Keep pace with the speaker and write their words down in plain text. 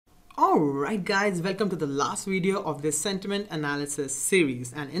Alright guys, welcome to the last video of this sentiment analysis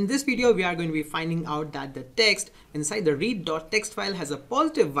series, and in this video we are going to be finding out that the text inside the read.txt file has a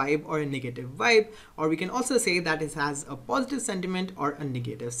positive vibe or a negative vibe, or we can also say that it has a positive sentiment or a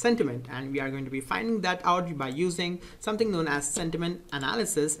negative sentiment, and we are going to be finding that out by using something known as sentiment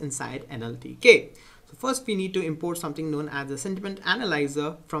analysis inside NLTK. So first we need to import something known as the sentiment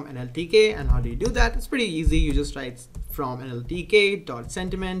analyzer from NLTK, and how do you do that? It's pretty easy. You just write from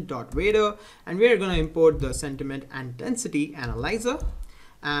nltk.sentiment.waiter, and we are going to import the sentiment intensity analyzer,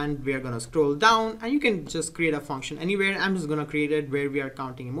 and we are going to scroll down, and you can just create a function anywhere. I'm just going to create it where we are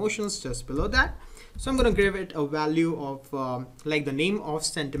counting emotions just below that. So I'm going to give it a value of like the name of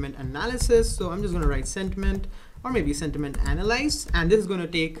sentiment analysis. So I'm just going to write sentiment, or maybe sentiment analyze, and this is going to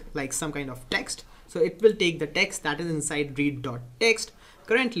take like some kind of text. So it will take the text that is inside read.txt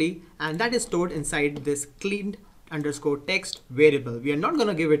currently, and that is stored inside this cleaned underscore text variable. We are not going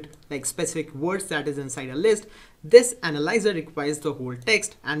to give it like specific words that is inside a list. This analyzer requires the whole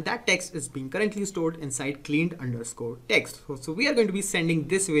text, and that text is being currently stored inside cleaned underscore text. So we are going to be sending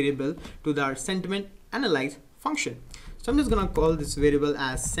this variable to our sentiment analyze function. So I'm just going to call this variable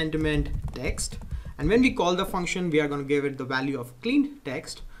as sentiment text, and when we call the function, we are going to give it the value of cleaned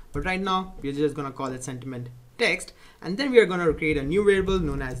text. But right now we're just going to call it sentiment text, and then we are going to create a new variable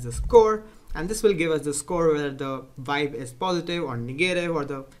known as the score, and this will give us the score whether the vibe is positive or negative, or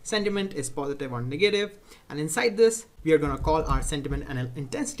the sentiment is positive or negative. And inside this we are going to call our sentiment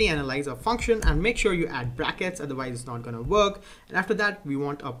intensity analyzer function, and make sure you add brackets, otherwise it's not going to work. And after that we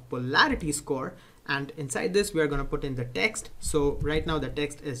want a polarity score, and inside this we are going to put in the text. So right now the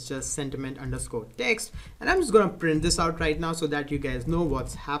text is just sentiment underscore text, and I'm just going to print this out right now so that you guys know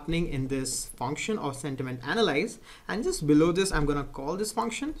what's happening in this function of sentiment analyze. And just below this I'm going to call this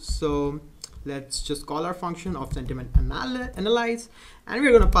function. So let's just call our function of sentiment analyze, and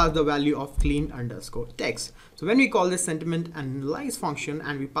we're going to pass the value of clean underscore text. So when we call this sentiment analyze function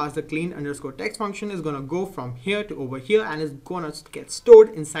and we pass the clean underscore text function, is going to go from here to over here, and is going to get stored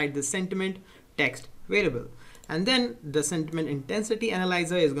inside the sentiment text variable. And then the sentiment intensity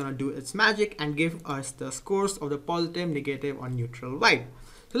analyzer is going to do its magic and give us the scores of the positive, negative, or neutral vibe.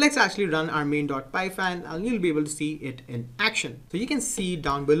 So let's actually run our main.py file, and you'll be able to see it in action. So you can see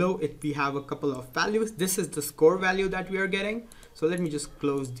down below it, we have a couple of values. This is the score value that we are getting. So let me just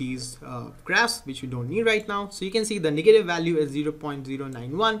close these graphs, which we don't need right now. So you can see the negative value is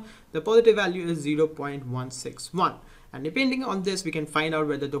 0.091, the positive value is 0.161. And depending on this, we can find out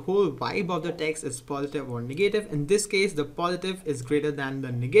whether the whole vibe of the text is positive or negative. In this case, the positive is greater than the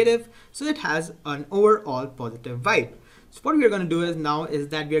negative, so it has an overall positive vibe. So what we are going to do is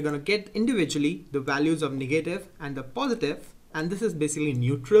that we are going to get individually the values of negative and the positive, and this is basically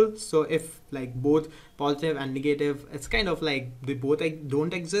neutral. So if like both positive and negative, it's kind of like they both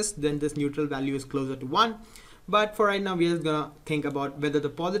don't exist, then this neutral value is closer to 1. But for right now, we're just gonna think about whether the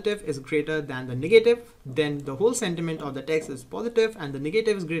positive is greater than the negative, then the whole sentiment of the text is positive, and the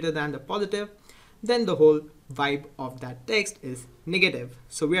negative is greater than the positive, then the whole vibe of that text is negative.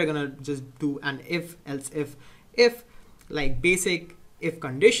 So we are gonna just do an if, else if, like basic if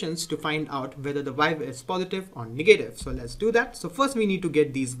conditions to find out whether the vibe is positive or negative. So let's do that. So first we need to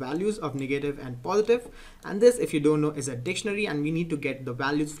get these values of negative and positive, and this, if you don't know, is a dictionary, and we need to get the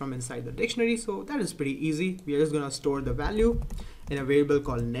values from inside the dictionary. So that is pretty easy. We are just going to store the value in a variable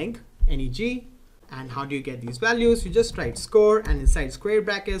called neg. And how do you get these values? You just write score, and inside square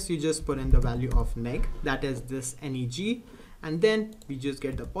brackets you just put in the value of neg, that is this neg, and then we just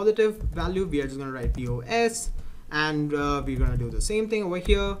get the positive value. We are just going to write pos, and we're going to do the same thing over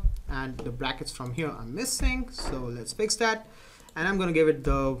here, and the brackets from here are missing, so let's fix that. And I'm going to give it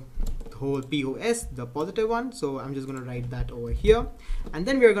the whole POS, the positive one, so I'm just going to write that over here. And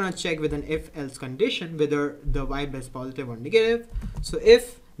then we're going to check with an if else condition whether the vibe is positive or negative. So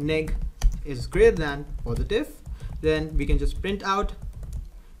if neg is greater than positive, then we can just print out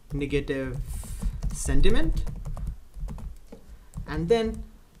negative sentiment, and then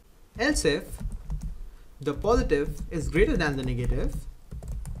else if the positive is greater than the negative,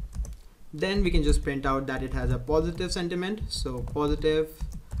 then we can just print out that it has a positive sentiment. So positive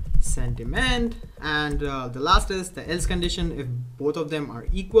sentiment, and the last is the else condition. If both of them are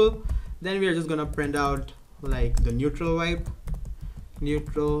equal, then we are just going to print out like the neutral vibe.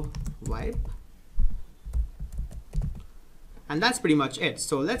 And that's pretty much it.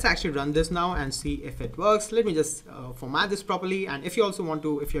 So let's actually run this now and see if it works. Let me just format this properly. And if you also want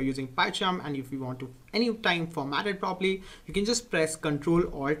to, if you're using PyCharm, and if you want to anytime format it properly, you can just press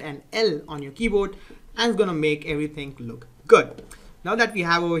Ctrl, Alt, and L on your keyboard, and it's gonna make everything look good. Now that we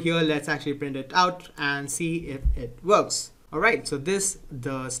have over here, let's actually print it out and see if it works. Alright, so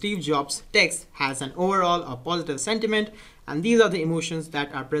the Steve Jobs text has an overall or positive sentiment, and these are the emotions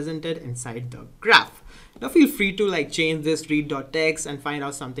that are presented inside the graph. Now feel free to like change this read.text and find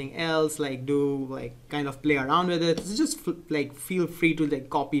out something else, like do like kind of play around with it. So just like feel free to like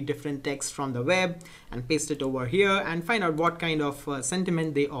copy different text from the web and paste it over here and find out what kind of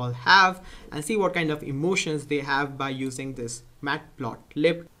sentiment they all have and see what kind of emotions they have by using this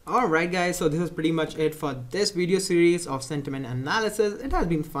matplotlib. Alright guys, so this is pretty much it for this video series of sentiment analysis. It has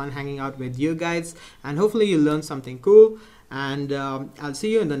been fun hanging out with you guys, and hopefully you learned something cool, and I'll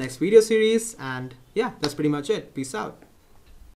see you in the next video series. And yeah, that's pretty much it. Peace out.